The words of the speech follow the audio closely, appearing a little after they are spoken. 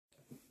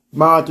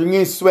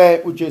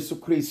Madunyiswe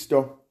uJesu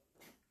Kristo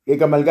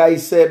ngegama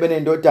likayise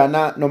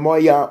benendodana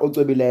nomoya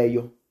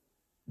ocwebileyo.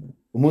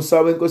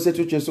 Umusa wenkosi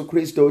yethu uJesu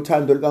Kristo,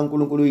 uthando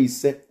likaNkulunkulu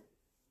uyise,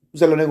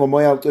 uzalwane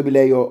ngomoya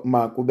ocwebileyo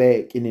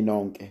makube kini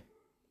nonke.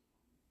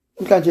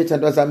 Namhlanje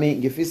thandwa zami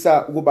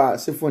ngifisa ukuba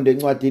sifunde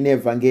incwadi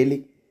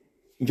nevangeli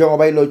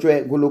njengoba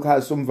ilotshwe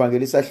kuLukas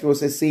umvangelisi isahluko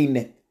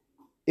sesine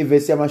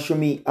ivesi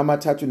yamashumi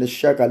amathathu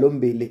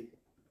nesishiyagalombili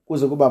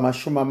kuze kuba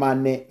amashumi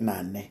amane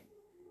nane.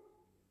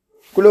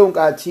 Kuleyo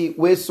nkathi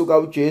wesuka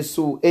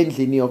uJesu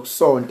endlini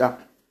yokusonta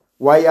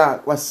waya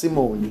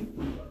kwaSimoni.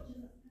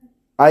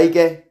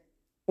 Ayike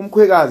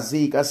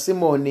umkhwekazi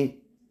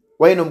kaSimoni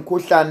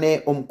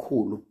wayenomkhuhlane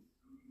omkhulu.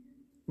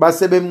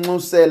 Base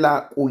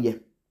bemnxusela kuye.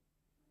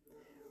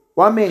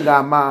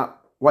 Wamengama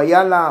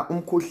wayala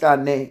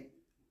umkhuhlane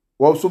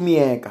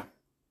wawusumyeka.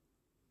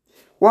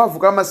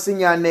 Wavuka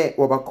masinyane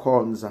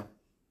wabakhonza.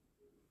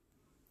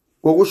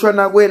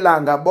 Ngokushona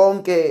kwelanga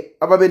bonke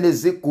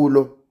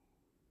ababenezigulo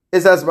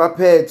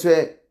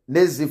ezazibaphethwe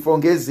nezifo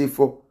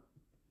ngezifo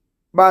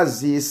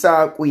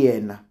bazisa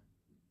kuyena.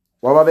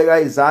 Wababeka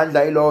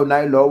izandla ilowo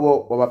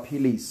nayilowo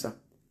wabaphilisa.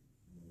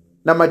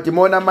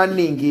 Namadimoni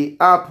amaningi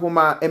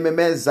aphuma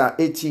ememeza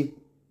ethi,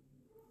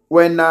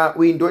 wena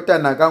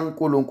uyindodana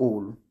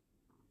kaNkulunkulu.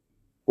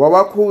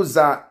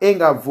 Wawakhuza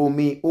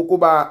engavumi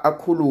ukuba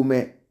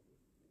akhulume,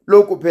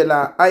 lokhu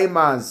phela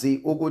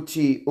ayimazi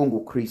ukuthi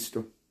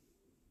unguKristu.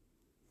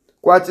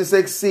 Kwathi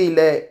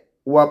sekusile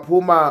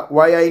waphuma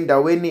waya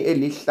endaweni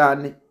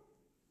elihlane.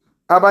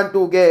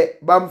 Abantu ke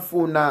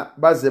bamfuna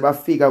baze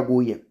bafika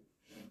kuye.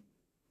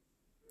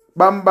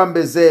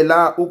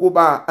 Bambambezela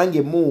ukuba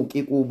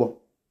angemuki kubo.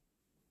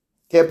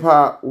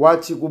 Kepha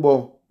wathi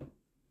kubo,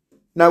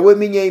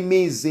 nakweminye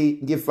imizi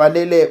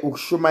ngifanele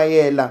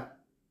ukushumayela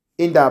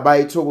indaba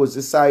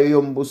ethokozisayo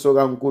yombuso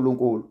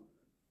kaNkulunkulu,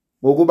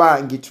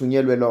 ngokuba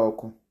ngithunyelwe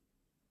lokho.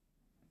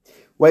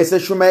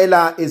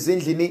 Wayeseshumayela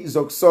ezindlini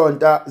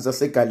zokusonta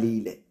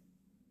zaseGalile.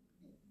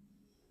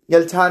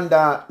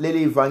 Ngiyalithanda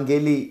leli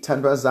ivangeli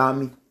thandwa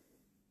zami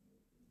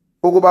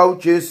ukuba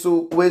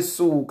uJesu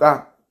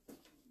wesuka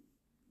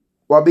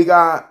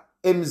wabika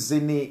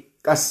emzini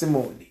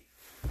kaSimoni.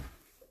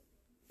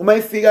 Uma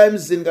efika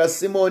emzini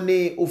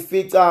kaSimoni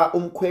ufica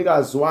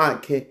umkhwekazi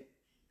wakhe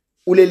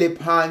ulele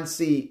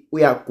phansi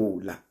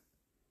uyagula.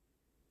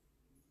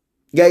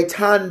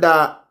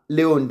 Ngiyayithanda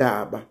leyo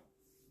ndaba.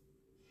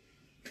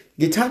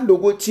 Ngithanda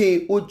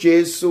ukuthi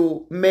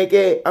uJesu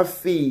meke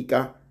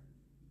afika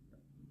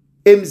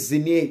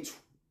emzini yethu,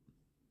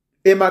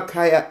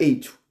 emakhaya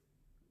ethu,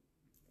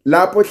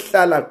 lapho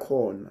sihlala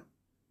khona,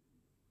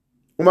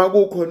 uma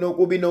kukhona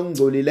okubi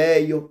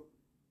nokungcolileyo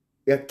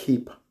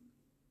uyakhipha.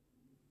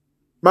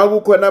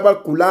 Makukhona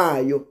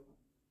abagulayo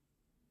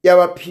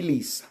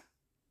yabaphilisa.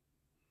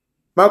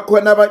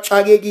 Makukhona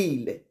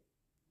abaxakekile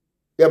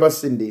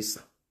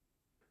yabasindisa.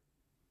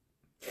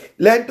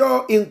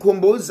 Lento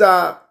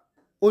inkhumbuza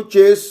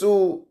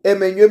uJesu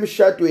emenywe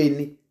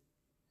emshadweni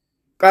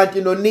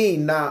kanti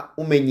nonina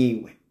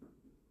umenyiwe.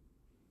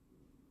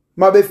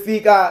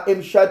 Mabefika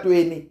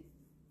emshadweni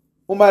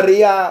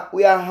uMaria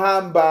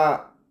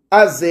uyahamba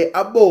aze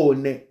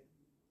abone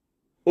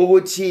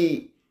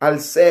ukuthi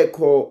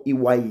alisekho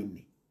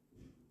iwayini.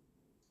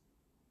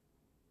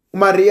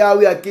 uMaria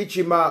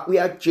uyagijima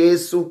uya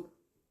kuJesu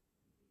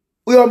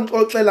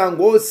uyomxoxela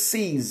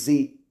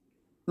ngosizi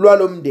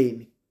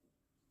lwalomndeni.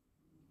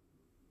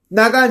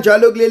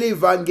 Nakanjalo kuleli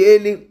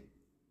ivangeli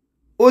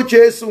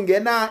uJesu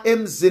ngena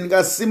emzini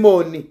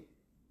kaSimoni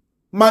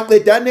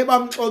maqedane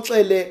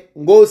bamxoxele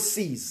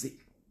ngosizi.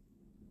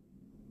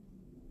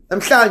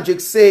 Namhlanje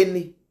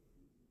kuseni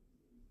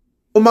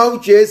uma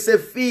uJesu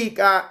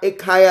efika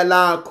ekhaya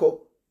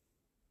lakho,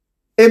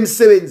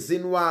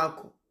 emsebenzini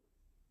wakho,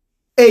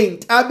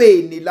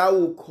 eintabeni la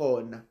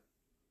ukhona,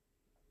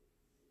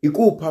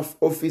 ikuphi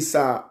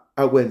ofisa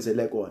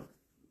akwenzele kona?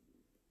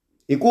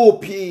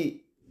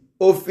 Ikuphi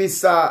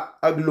ofisa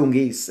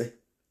akulungise?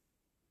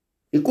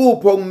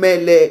 Ikuphi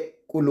okumele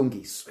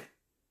kulungiswe?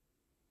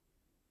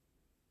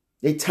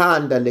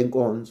 Ngithanda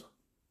lenkonzo.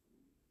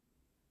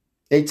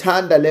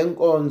 Ngithanda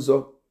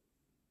lenkonzo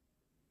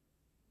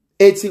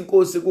ethi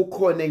Nkosi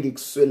kukhona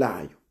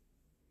engikuswelayo.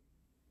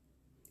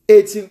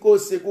 Ethi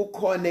Nkosi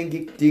kukhona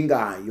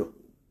engikudingayo.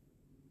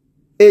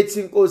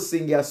 Ethi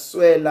Nkosi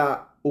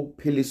ngiyaswela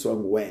ukuphiliswa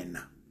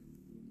nguwena.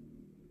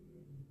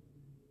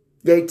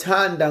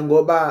 Ngiyithanda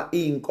ngoba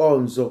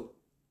iyinkonzo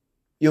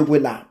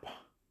yokwelapha.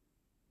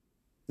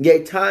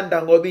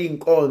 Ngiyithanda ngoba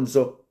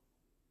iyinkonzo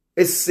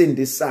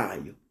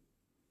esisindisayo.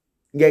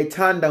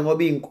 Ngiyithanda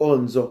ngoba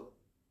iyinkonzo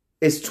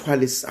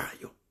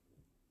esithwalisayo.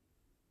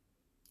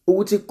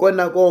 Ukuthi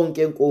kona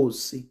konke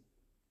Nkosi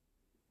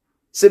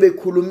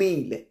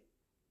sebekhulumile,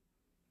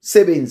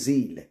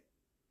 sebenzile,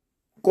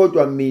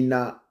 kodwa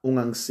mina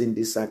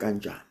ungangisindisa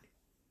kanjani?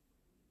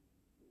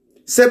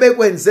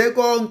 Sebekwenze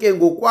konke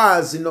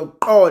ngokwazi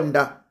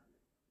nokuqonda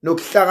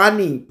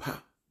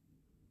nokuhlakanipha,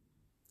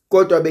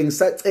 kodwa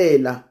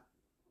bengisacela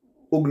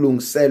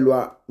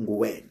ukulungiselwa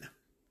nguwena.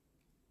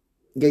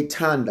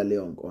 Ngiyithanda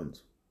leyo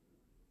nkonzo.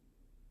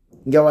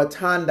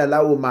 Ngiyawathanda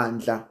lawo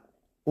mandla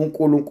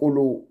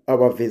uNkulunkulu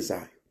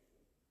abavezayo.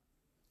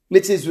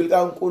 Lithi izwi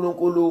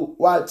likaNkulunkulu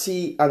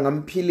wathi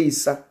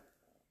angamphilisa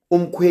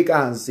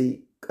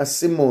umkhwekazi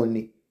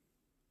kaSimoni,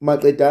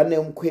 maqedane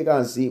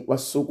umkhwekazi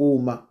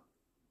wasukuma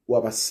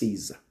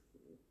wabasiza.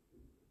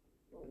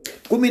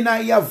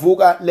 Kumina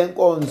iyavuka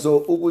lenkonzo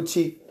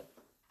ukuthi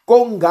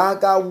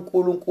kongaka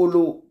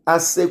uNkulunkulu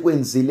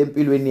asekwenzile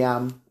empilweni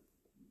yami,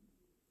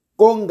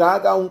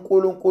 kongaka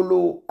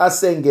uNkulunkulu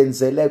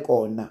asengenzele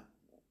kona,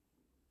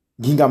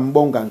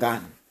 ngingambonga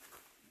ngani?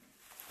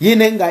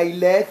 Yini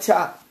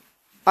engayiletha?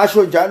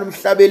 Asho njalo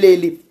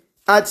umhlabeleli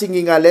athi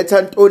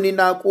ngingaletha ntoni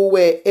na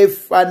kuwe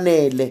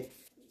efanele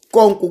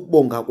konke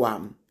ukubonga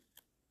kwami,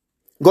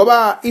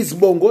 ngoba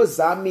izibongo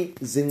zami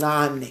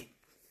zincane.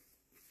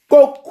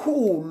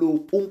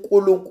 Kokukhulu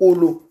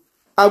uNkulunkulu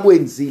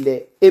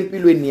akwenzile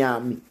empilweni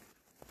yami,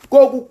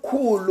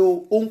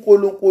 kokukhulu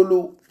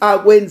uNkulunkulu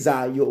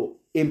akwenzayo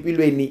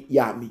empilweni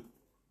yami.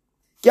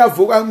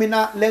 Kuyavuka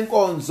mina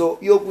lenkonzo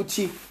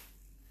yokuthi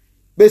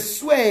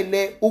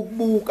beswele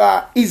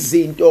ukubuka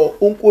izinto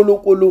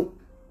uNkulunkulu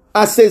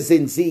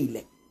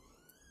asezenzile,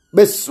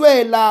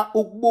 beswela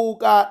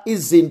ukubuka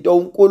izinto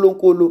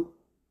uNkulunkulu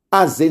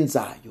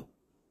azenzayo,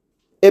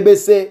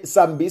 ebese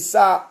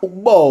sambisa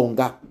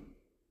ukubonga,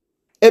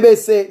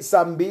 ebese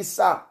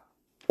sambisa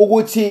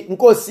ukuthi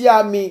Nkosi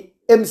yami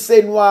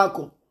emseni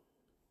wakho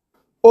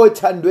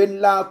othandweni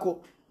lakho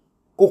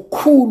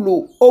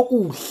kukhulu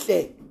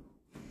okuhle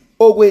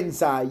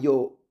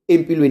okwenzayo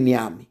empilweni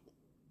yami.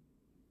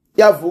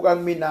 Yavuka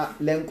mina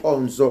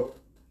lenkonzo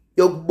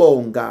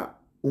yokubonga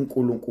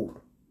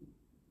uNkulunkulu.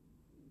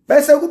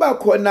 Bese kuba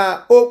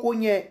khona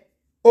okunye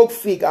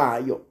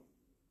okufikayo.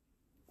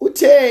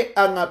 Uthe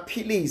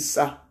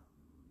angaphilisa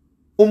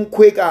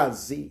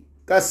umkhwekazi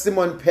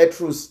kaSimon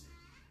Petrus,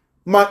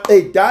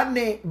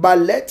 maqedane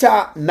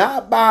baletha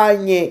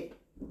nabanye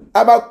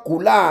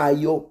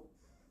abagulayo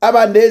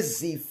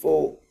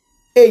abanezifo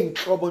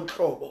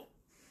einhlobonhlobo.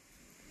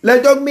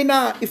 Lento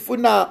kumina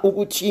ifuna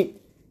ukuthi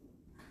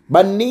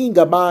baningi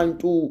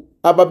abantu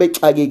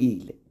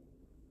ababexakekile,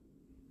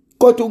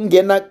 kodwa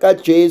ukungena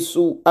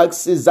kaJesu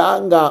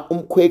akusizanga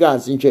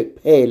umkhwekazi nje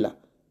kuphela,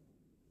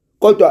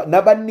 kodwa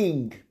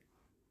nabaningi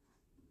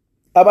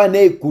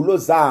abanezigulo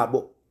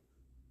zabo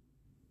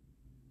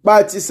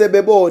bathi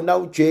sebebona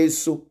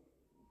uJesu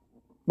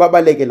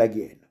babalekela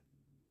kuyena.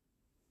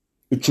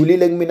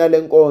 Ujulile kumina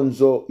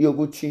lenkonzo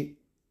yokuthi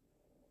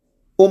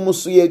uma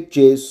usuye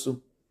kuJesu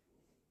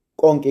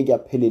konke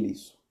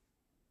kuyapheleliswa.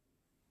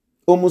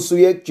 Uma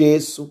usuye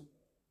kuJesu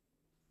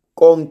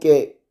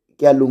konke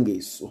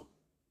kuyalungiswa.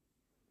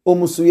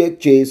 Uma usuye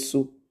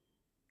kuJesu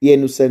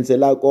yena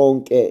usenzela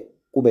konke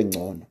kube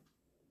ngcono.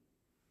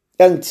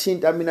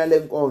 Yangithinta mina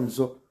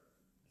lenkonzo.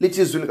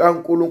 Lithi izwi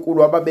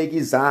likaNkulunkulu wababeka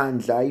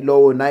izandla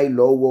ilowo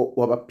nayilowo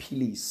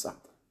wabaphilisa.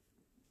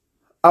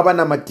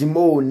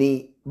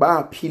 Abanamadimoni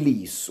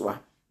baphiliswa.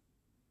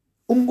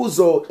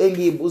 Umbuzo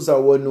engiyibuza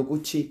wona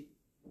ukuthi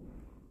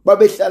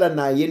babehlala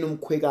naye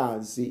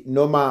umkhwekazi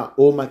noma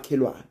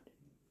omakhelwane.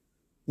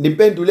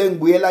 Nimpendulo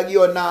engibuyela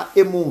kuyona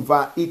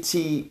emumva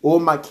ithi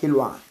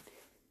omakhelwane.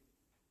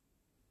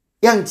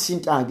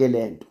 Yangithinta ke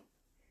lento.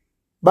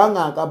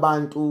 Bangaka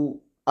abantu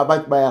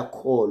abathi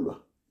bayakholwa,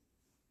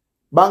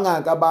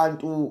 bangaka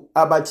abantu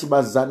abathi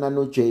bazana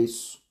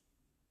noJesu,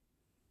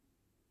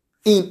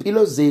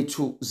 impilo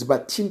zethu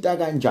zibathinta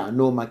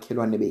kanjani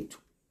omakhelwane bethu?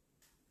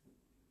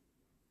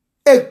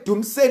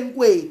 Ekudumiseni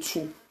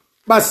kwethu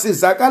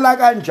basizakala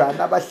kanjani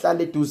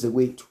abahlala eduze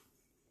kwethu?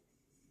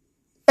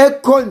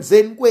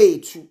 Ekukhonzeni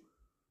kwethu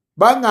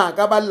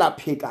bangaka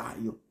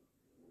abalaphekayo?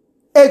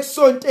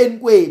 Ekusonteni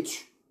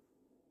kwethu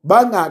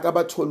bangaka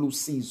abathola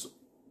usizo?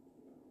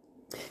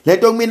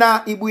 Lento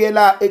mina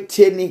ibuyela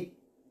ekutheni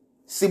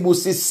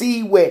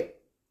sibusisiwe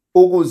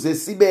ukuze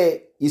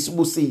sibe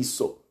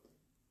isibusiso,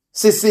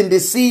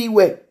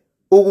 sisindisiwe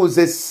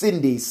ukuze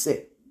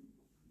sisindise,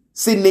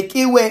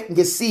 sinikiwe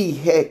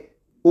ngesihe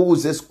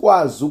ukuze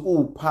sikwazi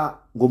ukupha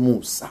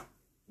ngomusa.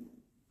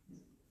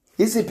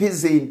 Iziphi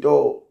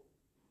izinto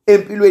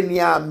empilweni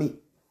yami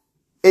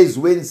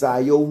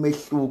eziwenzayo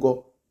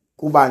umehluko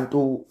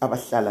kubantu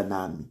abahlala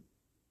nami?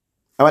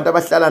 Abantu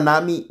abahlala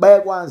nami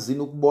bayakwazi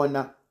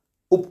ukubona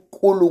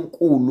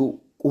uNkulunkulu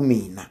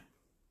kumina,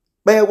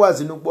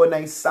 bayakwazi ukubona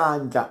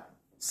isandla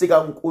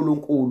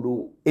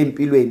sikaNkulunkulu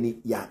empilweni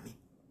yami.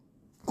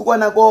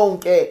 Kukona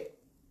konke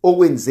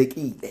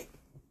okwenzekile,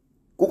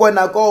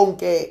 kukona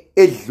konke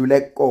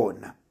edlule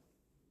kona,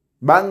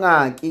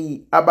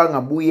 bangaki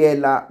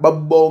abangabuyela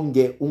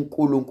babonge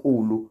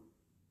uNkulunkulu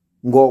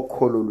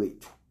ngokholo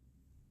lwethu.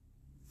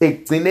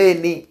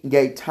 Ekugcineni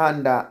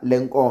ngiyayithanda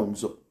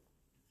lenkonzo.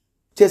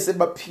 These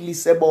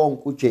baphilise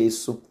bonke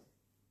uJesu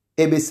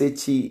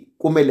ebesethi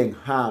kumele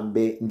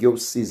ngihambe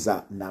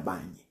ngiyosiza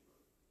nabanye.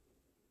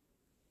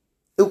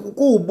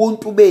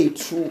 Kuubuntu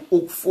bethu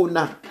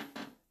ukufuna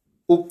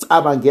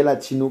ukucabangela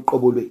thina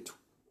uqobo lwethu.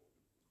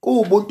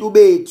 Kuubuntu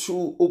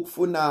bethu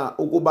ukufuna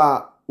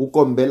ukuba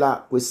ukombela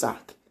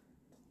kwesakhe.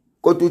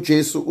 Kodwa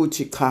uJesu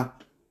uthi cha,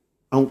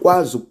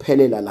 angikwazi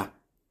ukuphelela la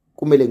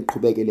kumele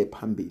ngiqhubekele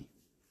phambili.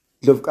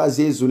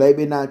 Ndlovukazi yezulu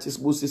ayibe nathi,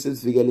 sibusise,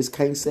 sivikele,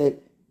 sikhanyisele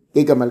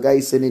ngegama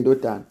likaYise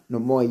neNdodana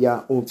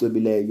noMoya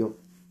ocwebileyo.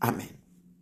 Amen.